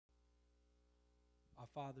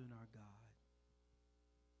Father and our God,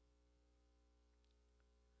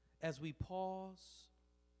 as we pause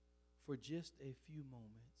for just a few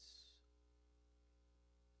moments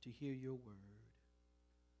to hear your word,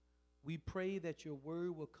 we pray that your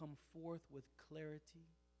word will come forth with clarity.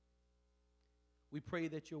 We pray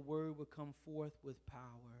that your word will come forth with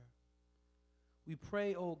power. We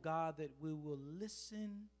pray, oh God, that we will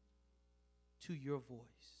listen to your voice.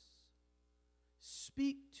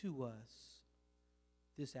 Speak to us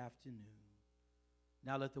this afternoon.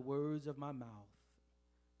 Now let the words of my mouth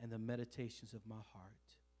and the meditations of my heart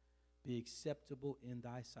be acceptable in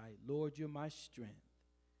thy sight. Lord, you're my strength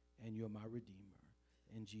and you're my redeemer.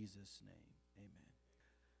 In Jesus' name, amen.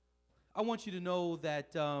 I want you to know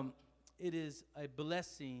that it is a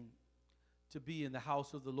blessing to be in the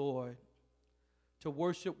house of the Lord, to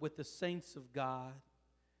worship with the saints of God,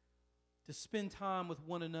 to spend time with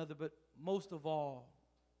one another, but most of all,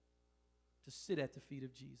 to sit at the feet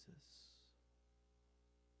of Jesus.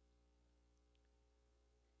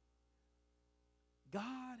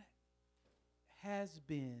 God has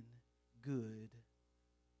been good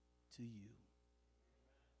to you.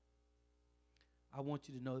 I want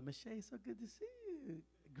you to know that Michelle, it's so good to see you.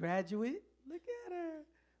 Graduate, look at her.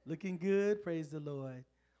 Looking good, praise the Lord.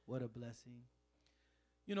 What a blessing.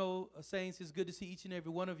 You know, saints, it's good to see each and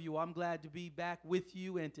every one of you. I'm glad to be back with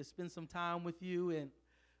you and to spend some time with you. And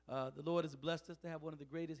the Lord has blessed us to have one of the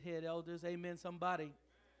greatest head elders. Amen, somebody.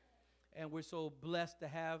 And we're so blessed to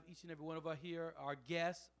have each and every one of us here, our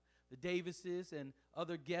guests, the Davises and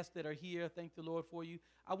other guests that are here. Thank the Lord for you.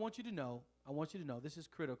 I want you to know, this is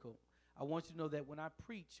critical. I want you to know that when I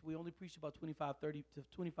preach, we only preach about 25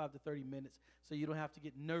 to 30 minutes, so you don't have to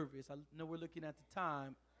get nervous. I know we're looking at the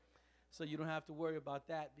time, so you don't have to worry about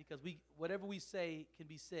that, because whatever we say can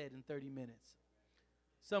be said in 30 minutes.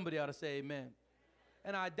 Somebody ought to say amen.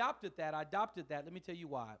 And I adopted that. Let me tell you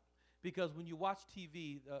why. Because when you watch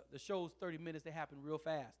TV, the show's 30 minutes, they happen real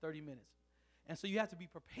fast, 30 minutes. And so you have to be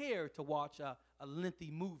prepared to watch a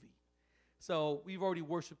lengthy movie. So we've already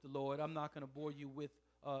worshiped the Lord. I'm not going to bore you with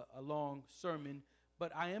a long sermon,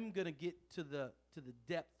 but I am going to get to the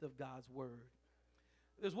depth of God's word.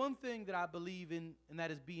 There's one thing that I believe in, and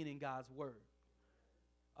that is being in God's word.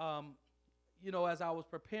 You know, as I was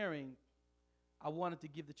preparing, I wanted to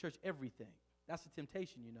give the church everything. That's the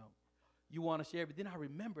temptation, you know. You want to share everything. Then I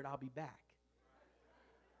remembered I'll be back,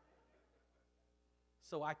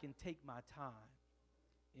 so I can take my time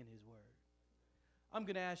in his word. I'm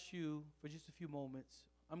going to ask you for just a few moments.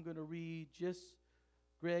 I'm going to read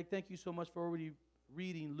Greg, thank you so much for already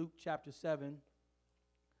reading Luke chapter 7.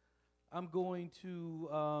 I'm going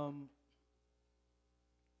to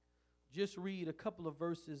just read a couple of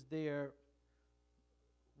verses there,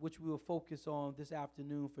 which we will focus on this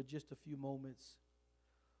afternoon for just a few moments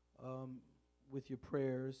with your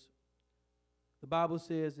prayers. The Bible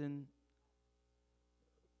says in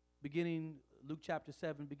Luke chapter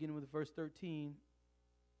 7, beginning with verse 13,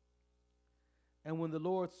 and when the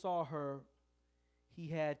Lord saw her, he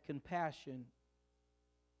had compassion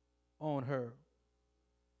on her.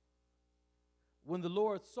 When the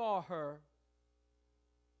Lord saw her,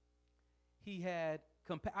 he had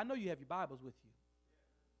compassion. I know you have your Bibles with you,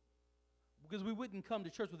 because we wouldn't come to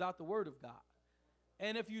church without the Word of God.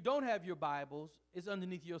 And if you don't have your Bibles, it's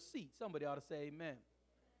underneath your seat. Somebody ought to say amen.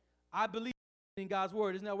 I believe in God's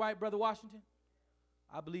Word. Isn't that right, Brother Washington?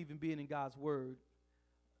 I believe in being in God's Word.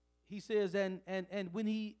 He says, and when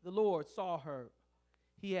the Lord saw her,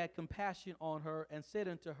 he had compassion on her and said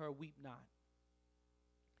unto her, weep not.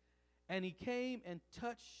 And he came and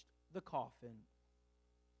touched the coffin,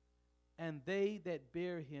 and they that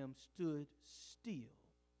bare him stood still.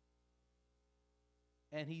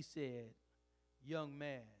 And he said, young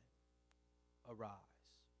man, arise.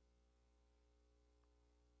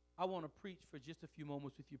 I want to preach for just a few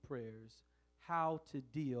moments with your prayers how to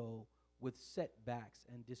deal with setbacks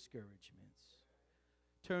and discouragements.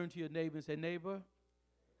 Turn to your neighbor and say, neighbor,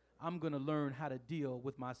 I'm going to learn how to deal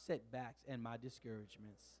with my setbacks and my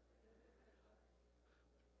discouragements.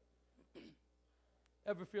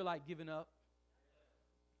 Ever feel like giving up?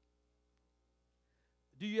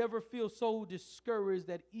 Do you ever feel so discouraged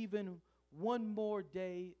that even one more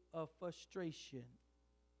day of frustration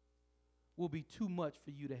will be too much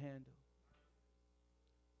for you to handle?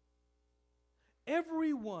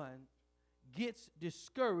 Everyone gets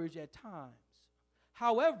discouraged at times.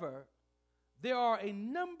 However, there are a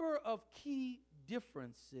number of key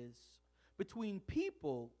differences between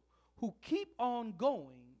people who keep on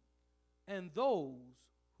going and those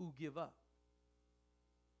who give up.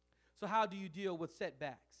 So how do you deal with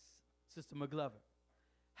setbacks, Sister McGlover?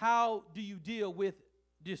 How do you deal with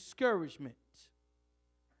discouragement?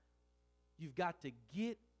 You've got to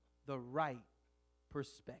get the right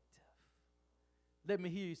perspective. Let me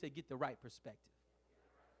hear you say, get the right perspective.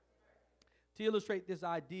 To illustrate this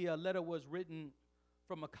idea, a letter was written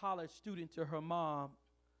from a college student to her mom.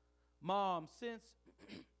 Mom, since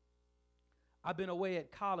I've been away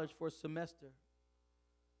at college for a semester,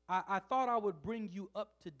 I thought I would bring you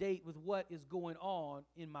up to date with what is going on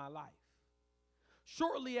in my life.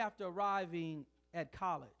 Shortly after arriving at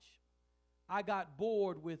college, I got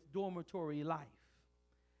bored with dormitory life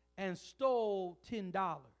and stole $10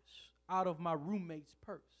 out of my roommate's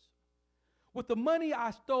purse. With the money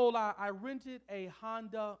I stole, I rented a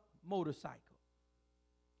Honda motorcycle.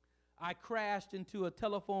 I crashed into a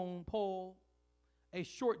telephone pole a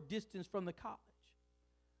short distance from the college.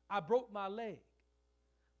 I broke my leg,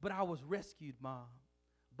 but I was rescued, Mom,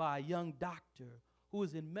 by a young doctor who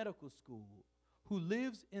is in medical school who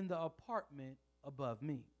lives in the apartment above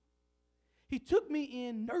me. He took me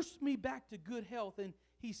in, nursed me back to good health, and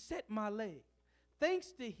he set my leg.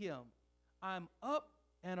 Thanks to him, I'm up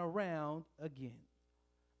and around again.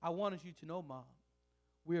 I wanted you to know, Mom,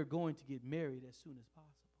 we are going to get married as soon as possible.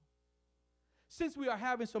 Since we are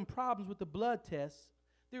having some problems with the blood tests,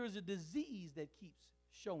 there is a disease that keeps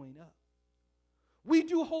showing up. We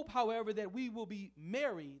do hope, however, that we will be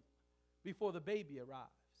married before the baby arrives.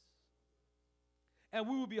 And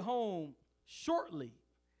we will be home shortly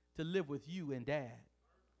to live with you and Dad.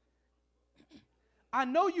 I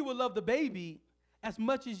know you will love the baby as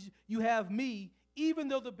much as you have me, even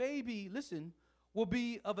though the baby, listen, will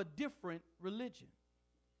be of a different religion.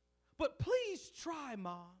 But please try,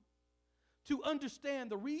 Mom, to understand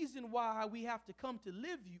the reason why we have to come to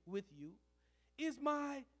live with you is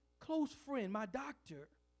my close friend, my doctor.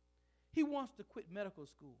 He wants to quit medical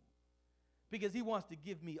school because he wants to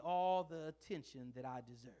give me all the attention that I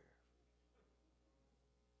deserve.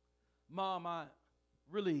 Mom, I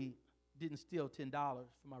really didn't steal $10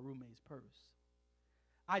 from my roommate's purse.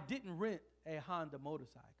 I didn't rent a Honda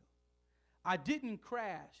motorcycle. I didn't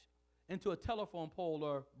crash into a telephone pole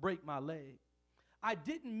or break my leg. I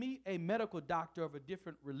didn't meet a medical doctor of a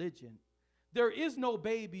different religion. There is no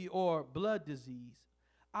baby or blood disease.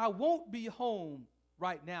 I won't be home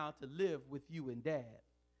right now to live with you and Dad.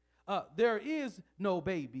 There is no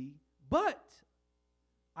baby, but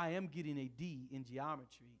I am getting a D in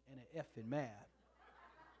geometry and an F in math.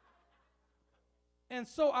 And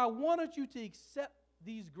so I wanted you to accept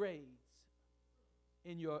these grades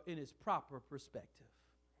in its proper perspective.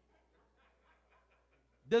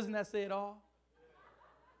 Doesn't that say it all?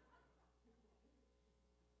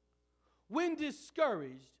 When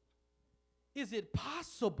discouraged, is it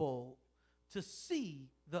possible to see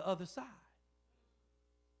the other side?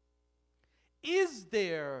 Is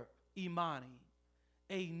there, Imani,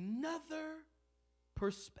 another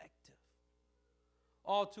perspective?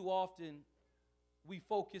 All too often, we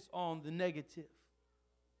focus on the negative.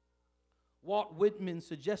 Walt Whitman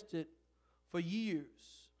suggested for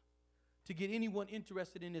years to get anyone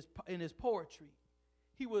interested in his poetry.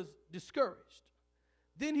 He was discouraged.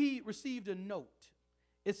 Then he received a note.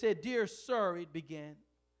 It said, "Dear sir," it began,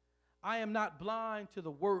 "I am not blind to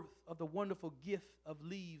the worth of the wonderful gift of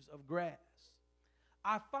leaves of grass.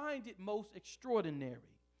 I find it most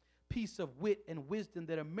extraordinary piece of wit and wisdom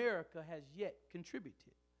that America has yet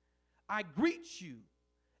contributed. I greet you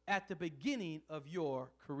at the beginning of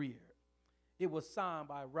your career." It was signed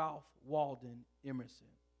by Ralph Waldo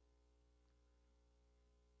Emerson.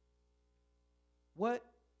 What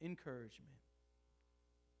encouragement.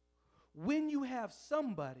 When you have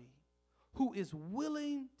somebody who is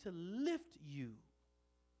willing to lift you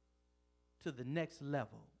to the next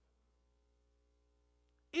level.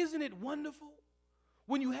 Isn't it wonderful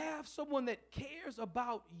when you have someone that cares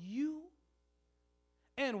about you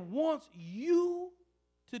and wants you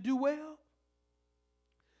to do well?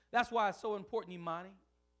 That's why it's so important, Imani,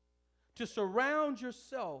 to surround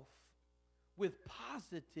yourself with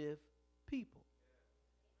positive people.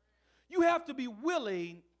 You have to be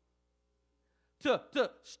willing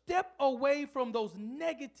to step away from those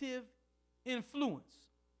negative influence.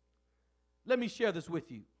 Let me share this with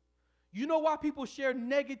you. You know why people share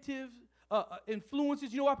negative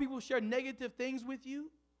influences? You know why people share negative things with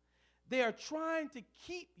you? They are trying to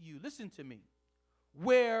keep you, listen to me,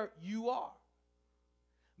 where you are.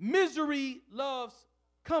 Misery loves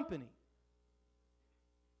company.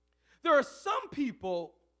 There are some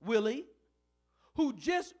people, Willie, who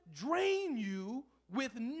just drain you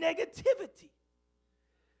with negativity.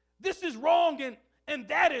 This is wrong and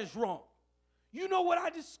that is wrong. You know what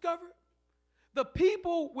I discovered? The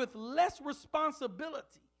people with less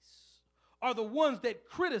responsibilities are the ones that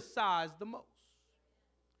criticize the most.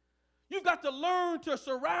 You've got to learn to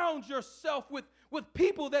surround yourself with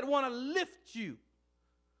people that want to lift you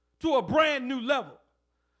to a brand new level.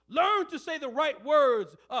 Learn to say the right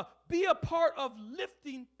words. Be a part of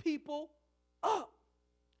lifting people up,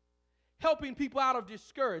 helping people out of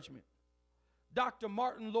discouragement. Dr.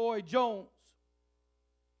 Martin Lloyd-Jones,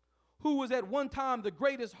 who was at one time the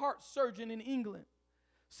greatest heart surgeon in England,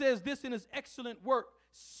 says this in his excellent work,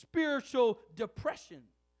 Spiritual Depression,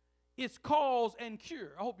 Its Cause and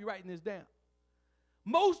Cure. I hope you're writing this down.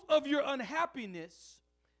 Most of your unhappiness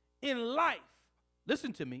in life,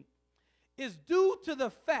 listen to me, is due to the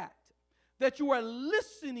fact that you are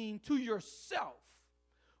listening to yourself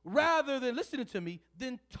rather than listening to me,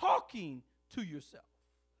 than talking to yourself.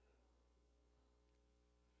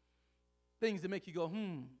 Things that make you go,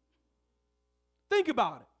 Think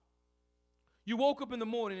about it. You woke up in the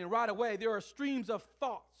morning and right away there are streams of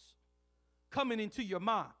thoughts coming into your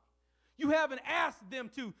mind. You haven't asked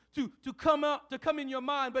them to come in your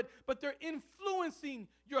mind, but they're influencing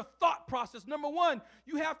your thought process. Number one,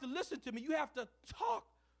 you have to listen to me. You have to talk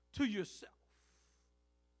to yourself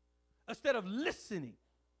instead of listening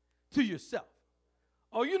to yourself.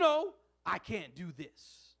 Oh, I can't do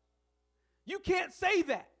this. You can't say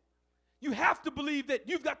that. You have to believe that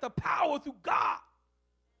you've got the power through God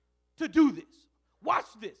to do this. Watch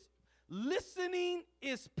this. Listening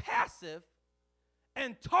is passive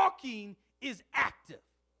and talking is active.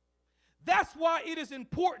 That's why it is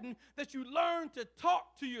important that you learn to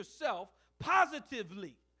talk to yourself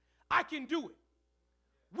positively. I can do it.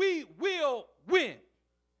 We will win.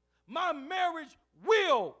 My marriage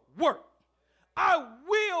will work. I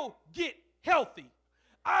will get healthy.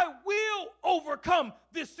 I will overcome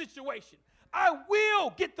this situation. I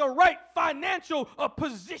will get the right financial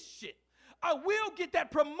position. I will get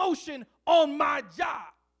that promotion on my job.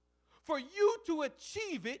 For you to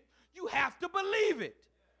achieve it, you have to believe it.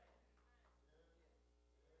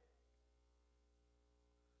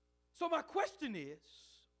 So my question is,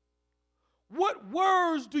 what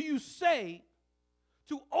words do you say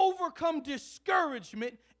to overcome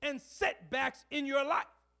discouragement and setbacks in your life?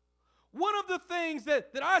 One of the things that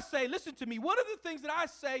I say, listen to me, one of the things that I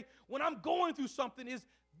say when I'm going through something is,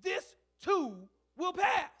 this too will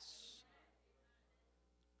pass.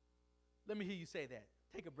 Let me hear you say that.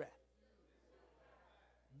 Take a breath.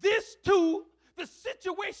 This too, the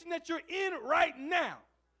situation that you're in right now,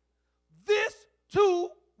 this too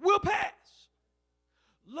will pass.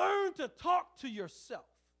 Learn to talk to yourself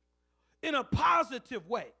in a positive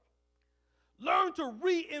way. Learn to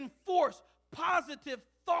reinforce positive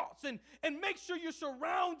thoughts and make sure you're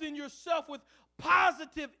surrounding yourself with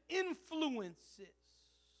positive influences.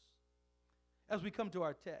 As we come to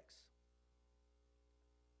our text,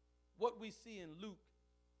 what we see in Luke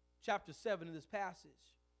chapter 7 in this passage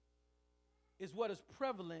is what is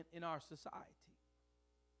prevalent in our society.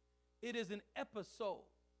 It is an episode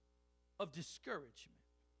of discouragement.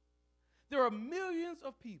 There are millions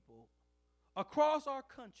of people across our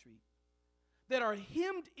country that are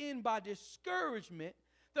hemmed in by discouragement,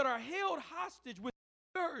 that are held hostage with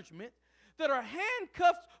discouragement, that are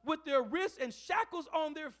handcuffed with their wrists and shackles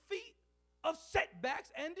on their feet of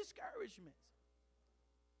setbacks and discouragements.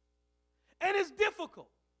 And it's difficult.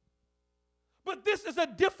 But this is a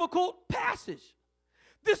difficult passage.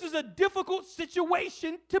 This is a difficult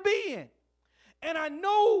situation to be in. And I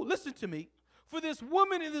know, listen to me, for this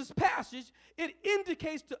woman in this passage, it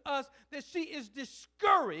indicates to us that she is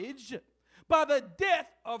discouraged by the death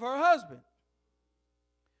of her husband.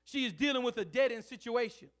 She is dealing with a dead-end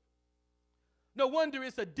situation. No wonder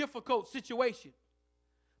it's a difficult situation,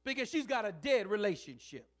 because she's got a dead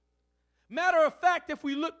relationship. Matter of fact, if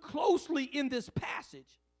we look closely in this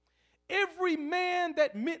passage, every man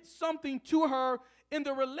that meant something to her in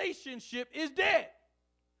the relationship is dead.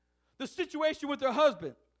 The situation with her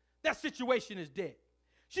husband, that situation is dead.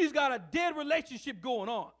 She's got a dead relationship going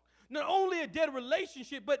on. Not only a dead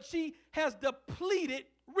relationship, but she has depleted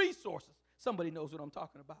resources. Somebody knows what I'm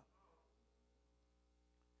talking about.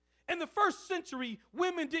 In the first century,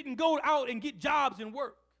 women didn't go out and get jobs and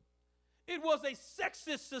work. It was a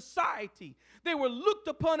sexist society. They were looked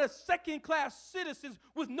upon as second-class citizens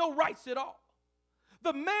with no rights at all.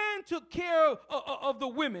 The man took care of the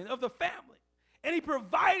women, of the family, and he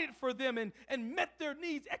provided for them and met their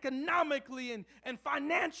needs economically and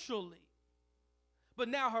financially. But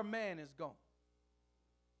now her man is gone.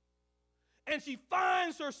 And she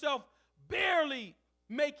finds herself barely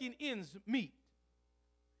making ends meet.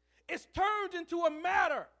 It's turned into a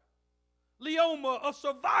matter, Leoma, of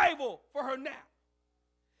survival for her now.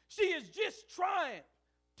 She is just trying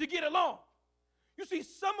to get along. You see,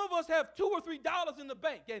 some of us have $2 or $3 in the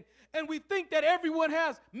bank, and we think that everyone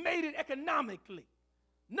has made it economically.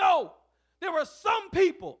 No, there are some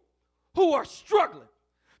people who are struggling.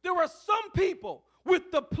 There are some people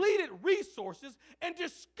with depleted resources, and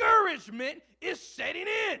discouragement is setting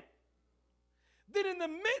in. Then in the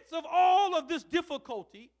midst of all of this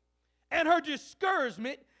difficulty and her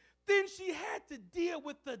discouragement, then she had to deal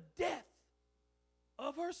with the death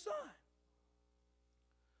of her son.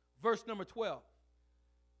 Verse number 12.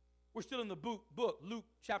 We're still in the book, Luke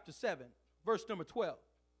chapter 7, verse number 12.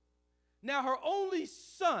 Now her only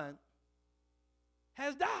son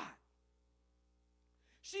has died.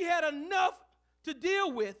 She had enough to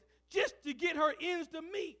deal with just to get her ends to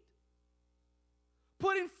meet.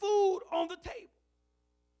 Putting food on the table.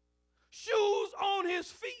 Shoes on his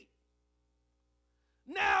feet.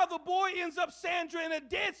 Now the boy ends up, Sandra, in a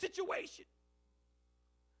dead situation.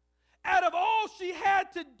 Out of all she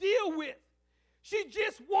had to deal with, she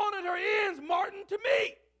just wanted her ends, Martin, to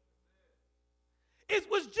meet. It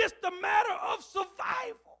was just a matter of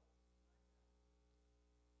survival.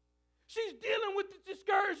 She's dealing with the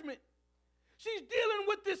discouragement. She's dealing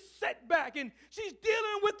with this setback, and she's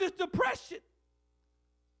dealing with this depression.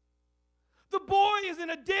 The boy is in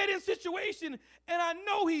a dead-end situation, and I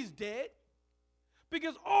know he's dead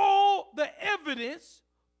because all the evidence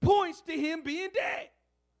points to him being dead.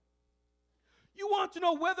 You want to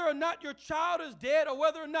know whether or not your child is dead or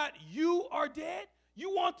whether or not you are dead? You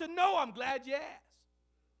want to know? I'm glad you asked.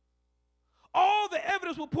 All the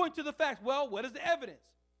evidence will point to the fact. Well, what is the evidence?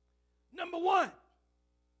 Number one,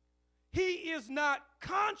 he is not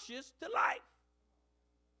conscious to life.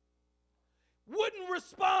 Wouldn't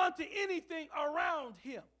respond to anything around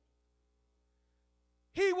him.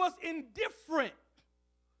 He was indifferent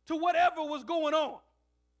to whatever was going on.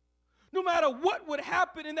 No matter what would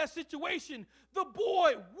happen in that situation, the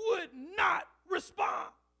boy would not respond.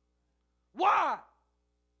 Why?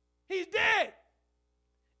 He's dead.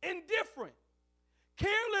 Indifferent.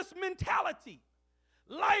 Careless mentality.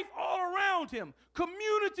 Life all around him.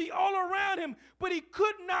 Community all around him. But he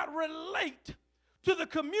could not relate to the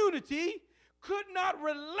community. Could not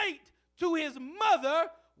relate to his mother.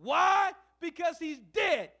 Why? Because he's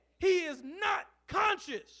dead. He is not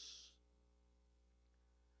conscious.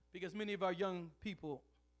 Because many of our young people,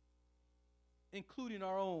 including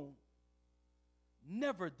our own,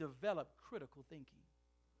 never develop critical thinking.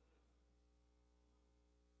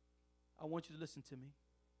 I want you to listen to me.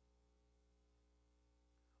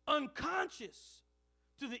 Unconscious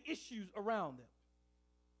to the issues around them.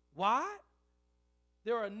 Why?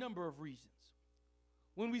 There are a number of reasons.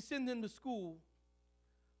 When we send them to school,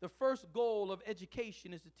 the first goal of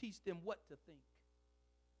education is to teach them what to think.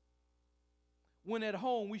 When at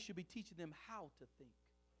home, we should be teaching them how to think.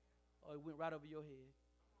 Oh, it went right over your head.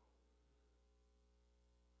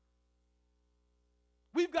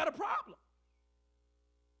 We've got a problem.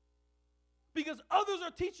 Because others are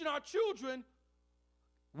teaching our children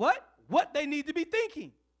what? What they need to be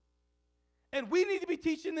thinking. And we need to be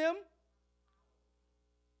teaching them.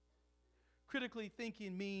 Critically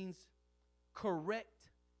thinking means correct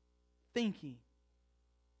thinking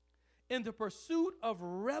in the pursuit of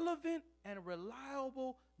relevant and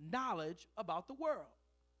reliable knowledge about the world.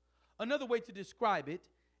 Another way to describe it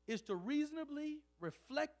is to reasonably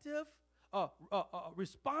reflective,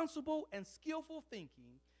 responsible and skillful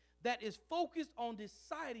thinking that is focused on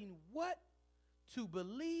deciding what to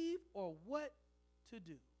believe or what to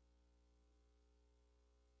do.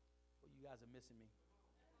 Well, you guys are missing me.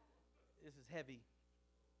 This is heavy.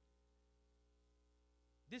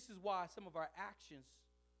 This is why some of our actions,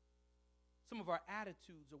 some of our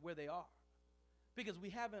attitudes are where they are. Because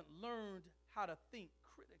we haven't learned how to think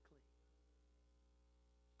critically.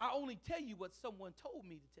 I only tell you what someone told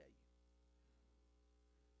me to tell you.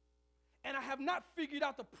 And I have not figured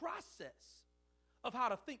out the process of how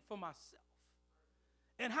to think for myself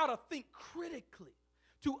and how to think critically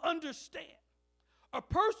to understand. A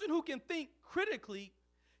person who can think critically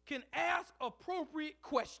can ask appropriate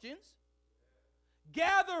questions,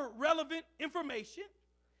 gather relevant information,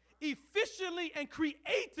 efficiently and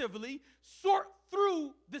creatively sort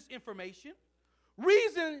through this information,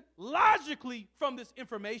 reason logically from this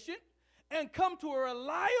information, and come to a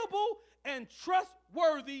reliable and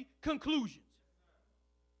trustworthy conclusions.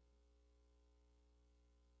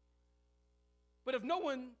 But if no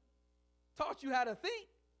one taught you how to think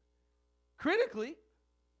critically,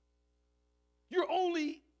 you're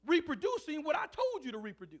only reproducing what I told you to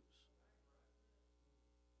reproduce.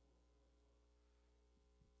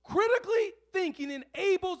 Critically thinking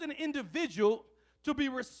enables an individual to be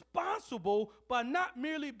responsible by not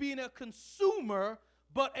merely being a consumer,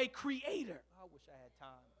 but a creator. I wish I had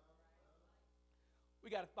time.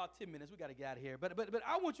 We got about 10 minutes. We got to get out of here. But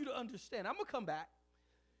I want you to understand. I'm going to come back.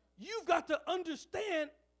 You've got to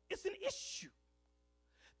understand it's an issue.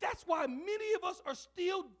 That's why many of us are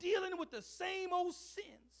still dealing with the same old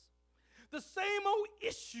sins, the same old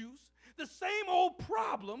issues, the same old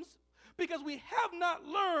problems, because we have not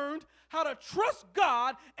learned how to trust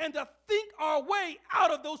God and to think our way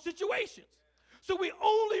out of those situations. So we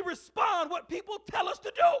only respond what people tell us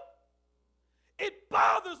to do. It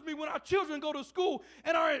bothers me when our children go to school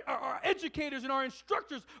and our educators and our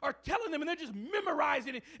instructors are telling them and they're just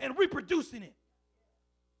memorizing it and reproducing it.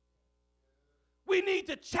 We need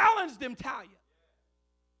to challenge them, Talia.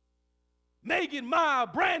 Megan, Maya,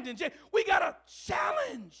 Brandon, Jay. We got to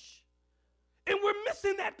challenge. And we're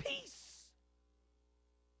missing that piece.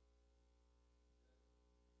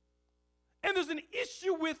 And there's an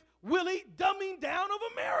issue with Willie dumbing down of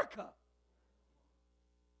America.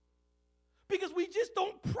 Because we just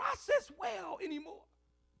don't process well anymore.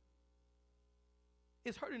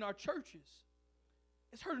 It's hurting our churches.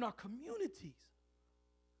 It's hurting our communities.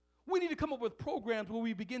 We need to come up with programs where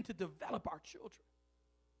we begin to develop our children.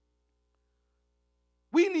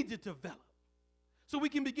 We need to develop so we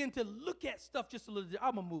can begin to look at stuff just a little bit.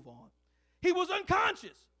 I'm going to move on. He was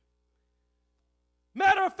unconscious.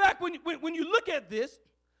 Matter of fact, when you look at this,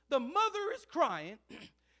 the mother is crying,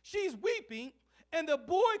 she's weeping, and the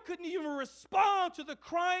boy couldn't even respond to the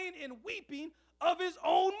crying and weeping of his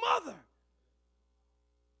own mother.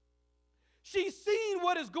 She's seeing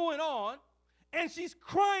what is going on, and she's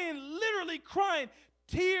crying, literally crying,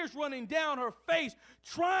 tears running down her face,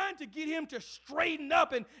 trying to get him to straighten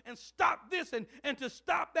up and stop this and to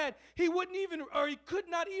stop that. He wouldn't even, or he could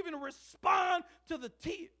not even respond to the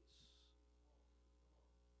tears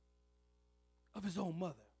of his own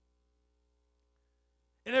mother.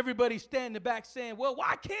 And everybody's standing back saying, well,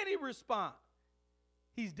 why can't he respond?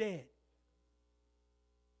 He's dead.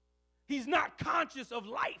 He's not conscious of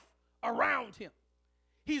life around him.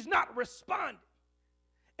 He's not responding.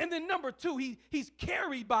 And then number two, he's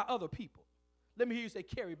carried by other people. Let me hear you say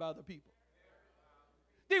carried by other people.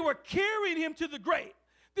 They were carrying him to the grave.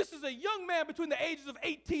 This is a young man between the ages of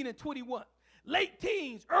 18 and 21. Late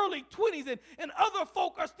teens, early 20s, and other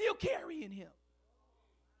folk are still carrying him.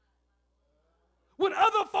 When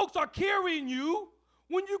other folks are carrying you,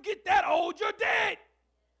 when you get that old, you're dead.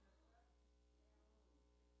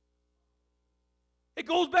 It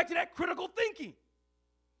goes back to that critical thinking.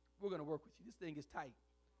 We're going to work with you. This thing is tight.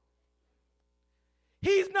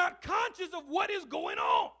 He's not conscious of what is going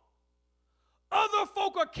on. Other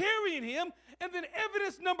folk are carrying him. And then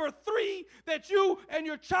evidence number 3 that you and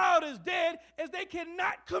your child is dead is they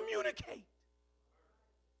cannot communicate.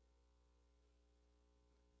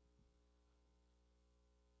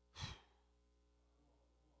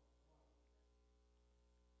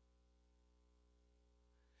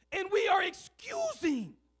 And we are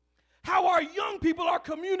excusing how our young people are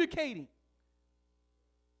communicating.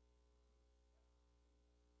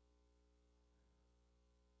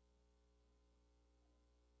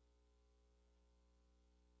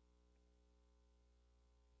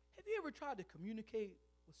 Have you ever tried to communicate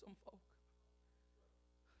with some folk?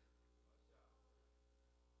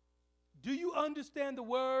 Do you understand the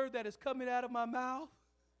word that is coming out of my mouth?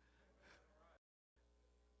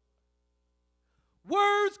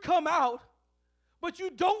 Words come out, but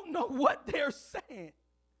you don't know what they're saying.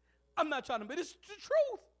 I'm not trying to, but it's the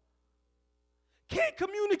truth. Can't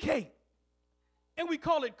communicate, and we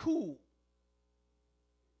call it cool.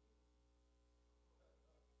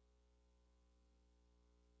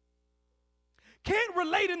 Can't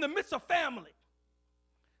relate in the midst of family.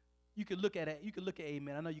 You can look at it. You can look at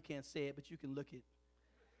amen. I know you can't say it, but you can look at.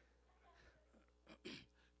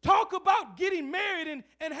 Talk about getting married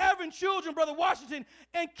and having children, Brother Washington,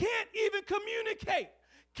 and can't even communicate.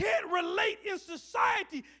 Can't relate in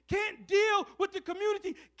society. Can't deal with the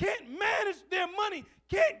community. Can't manage their money.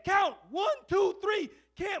 Can't count 1, 2, 3.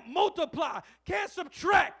 Can't multiply. Can't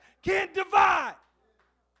subtract. Can't divide.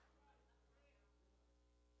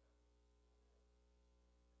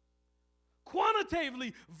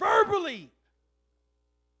 Quantitatively, verbally.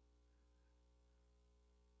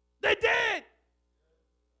 They're dead.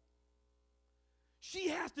 She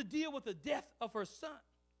has to deal with the death of her son.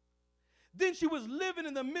 Then she was living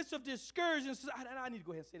in the midst of discouragement. I need to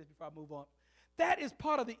go ahead and say this before I move on. That is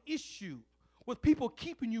part of the issue with people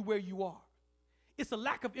keeping you where you are. It's a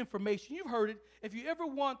lack of information. You've heard it. If you ever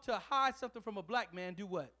want to hide something from a black man, do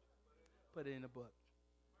what? Put it in a book.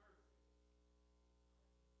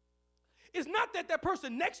 It's not that that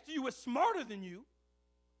person next to you is smarter than you.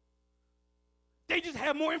 They just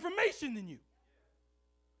have more information than you.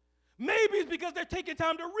 Maybe it's because they're taking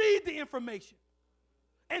time to read the information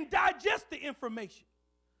and digest the information.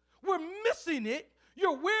 We're missing it.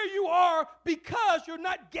 You're where you are because you're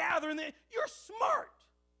not gathering it. You're smart.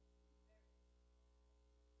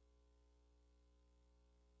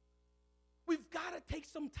 We've got to take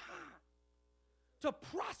some time to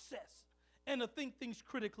process and to think things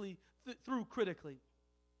critically through critically.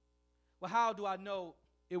 Well, how do I know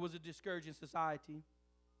it was a discouraging society?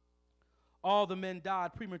 All the men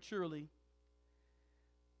died prematurely.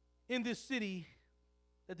 In this city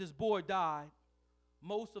that this boy died,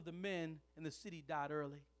 most of the men in the city died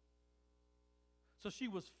early. So she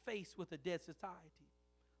was faced with a dead society.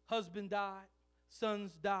 Husband died,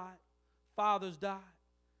 sons died, fathers died.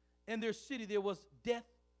 In their city, there was death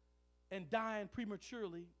and dying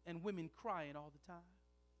prematurely and women crying all the time.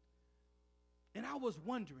 And I was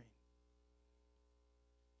wondering,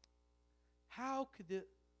 how could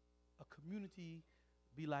a community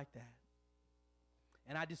be like that?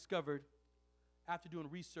 And I discovered, after doing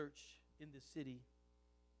research in the city,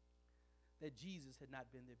 that Jesus had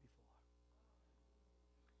not been there before.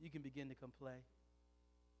 You can begin to complain.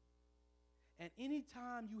 And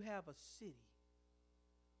anytime you have a city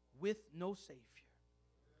with no Savior,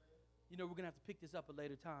 you know, we're going to have to pick this up a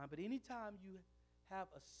later time, but anytime you have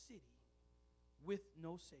a city with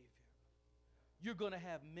no Savior, you're going to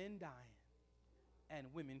have men dying and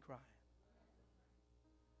women crying.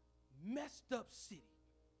 Messed up city.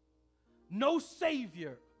 No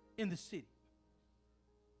Savior in the city.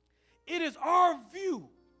 It is our view,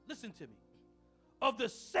 listen to me, of the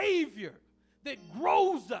Savior that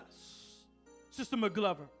grows us, Sister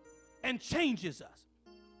McGlover, and changes us.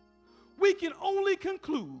 We can only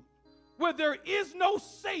conclude where there is no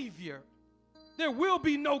Savior, there will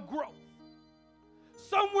be no growth.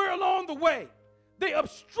 Somewhere along the way, they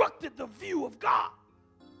obstructed the view of God.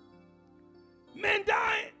 Men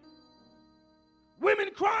dying, women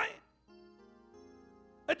crying,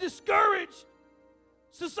 a discouraged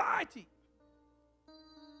society.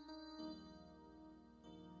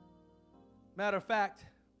 Matter of fact,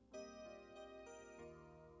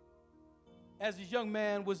 as this young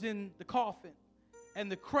man was in the coffin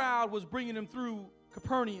and the crowd was bringing him through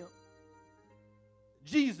Capernaum,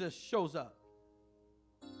 Jesus shows up.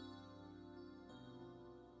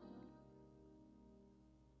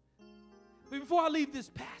 But before I leave this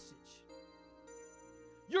passage,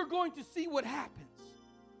 you're going to see what happens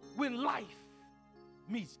when life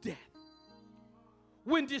meets death.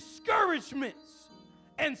 When discouragements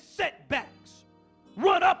and setbacks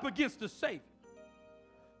run up against the Savior.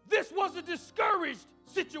 This was a discouraged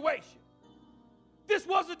situation. This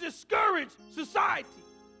was a discouraged society.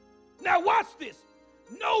 Now watch this.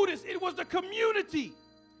 Notice it was the community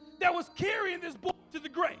that was carrying this boy to the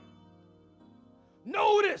grave.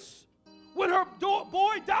 Notice when her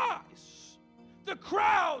boy dies, the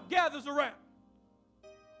crowd gathers around.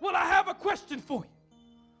 Well, I have a question for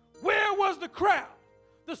you. Where was the crowd,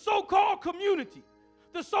 the so-called community,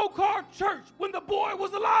 the so-called church when the boy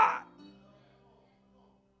was alive?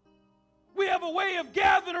 We have a way of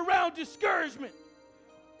gathering around discouragement.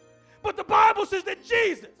 But the Bible says that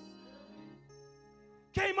Jesus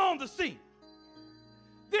came on the scene.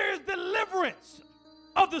 There is deliverance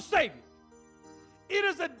of the Savior. It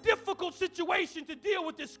is a difficult situation to deal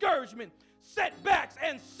with discouragement, setbacks,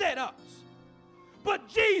 and setups. But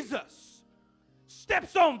Jesus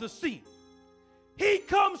steps on the scene. He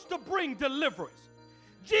comes to bring deliverance.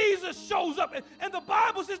 Jesus shows up, and the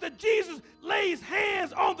Bible says that Jesus lays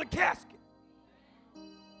hands on the casket.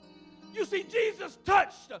 You see, Jesus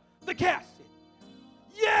touched the casket.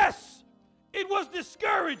 Yes, it was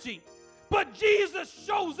discouraging, but Jesus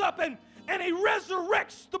shows up and he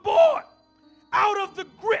resurrects the boy out of the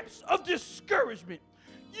grips of discouragement.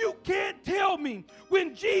 You can't tell me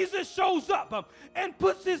when Jesus shows up and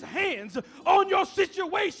puts his hands on your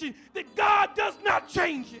situation that God does not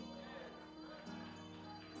change it.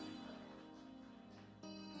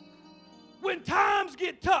 When times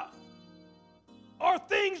get tough or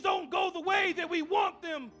things don't go the way that we want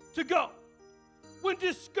them to go, when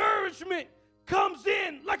discouragement comes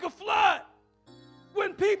in like a flood,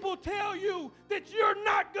 when people tell you that you're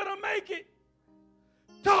not going to make it,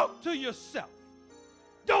 talk to yourself.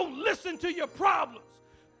 Don't listen to your problems.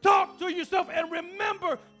 Talk to yourself and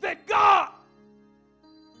remember that God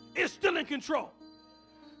is still in control.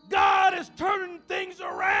 God is turning things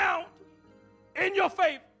around in your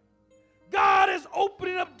favor. God is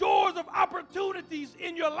opening up doors of opportunities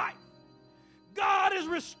in your life. God is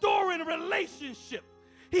restoring a relationship.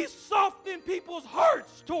 He's softening people's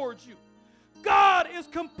hearts towards you. God is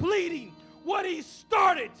completing what he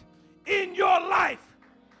started in your life.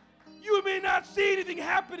 You may not see anything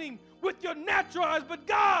happening with your natural eyes, but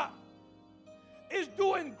God is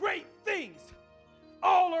doing great things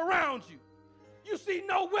all around you. You see,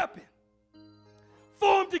 no weapon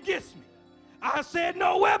formed against me. I said,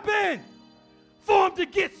 no weapon formed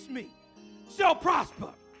against me shall prosper.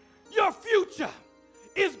 Your future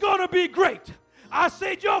is going to be great. I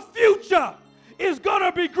said, your future is going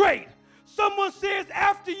to be great. Someone says,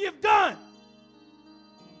 after you've done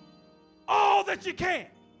all that you can,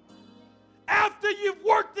 after you've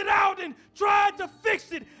worked it out and tried to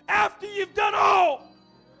fix it, after you've done all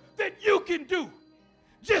that you can do,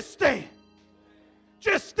 just stand.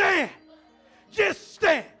 Just stand. Just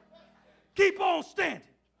stand. Keep on standing.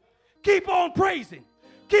 Keep on praising.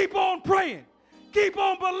 Keep on praying. Keep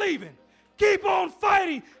on believing. Keep on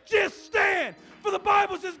fighting. Just stand. For the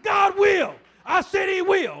Bible says God will. I said he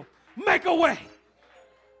will make a way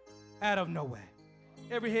out of no way.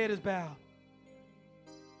 Every head is bowed.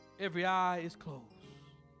 Every eye is closed.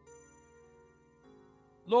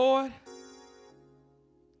 Lord,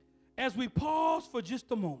 as we pause for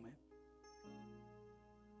just a moment,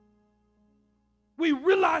 we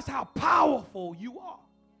realize how powerful you are.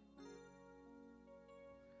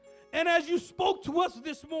 And as you spoke to us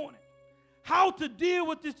this morning, how to deal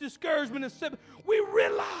with this discouragement and setback, we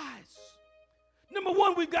realize, number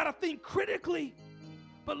one, we've got to think critically.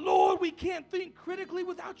 But Lord, we can't think critically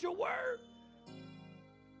without your word.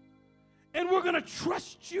 And we're going to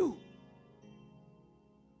trust you.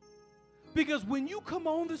 Because when you come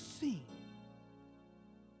on the scene,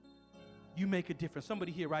 you make a difference.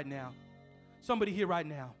 Somebody here right now. Somebody here right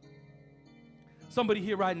now. Somebody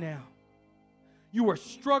here right now. You are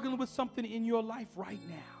struggling with something in your life right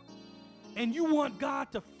now. And you want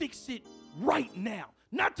God to fix it right now.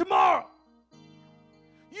 Not tomorrow.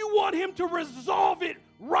 You want him to resolve it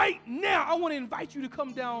right now. I want to invite you to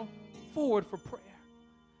come down forward for prayer.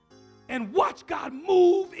 And watch God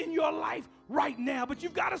move in your life right now. But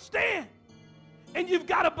you've got to stand. And you've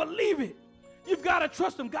got to believe it. You've got to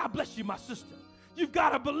trust him. God bless you, my sister. You've got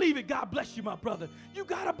to believe it. God bless you, my brother. You've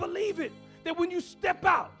got to believe it. That when you step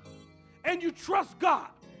out and you trust God,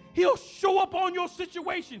 he'll show up on your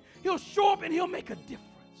situation. He'll show up and he'll make a difference.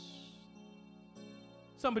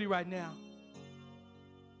 Somebody right now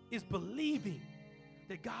is believing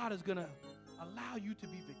that God is going to allow you to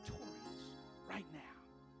be victorious right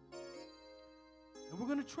now. And we're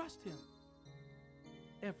going to trust him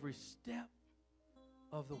every step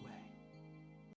of the way.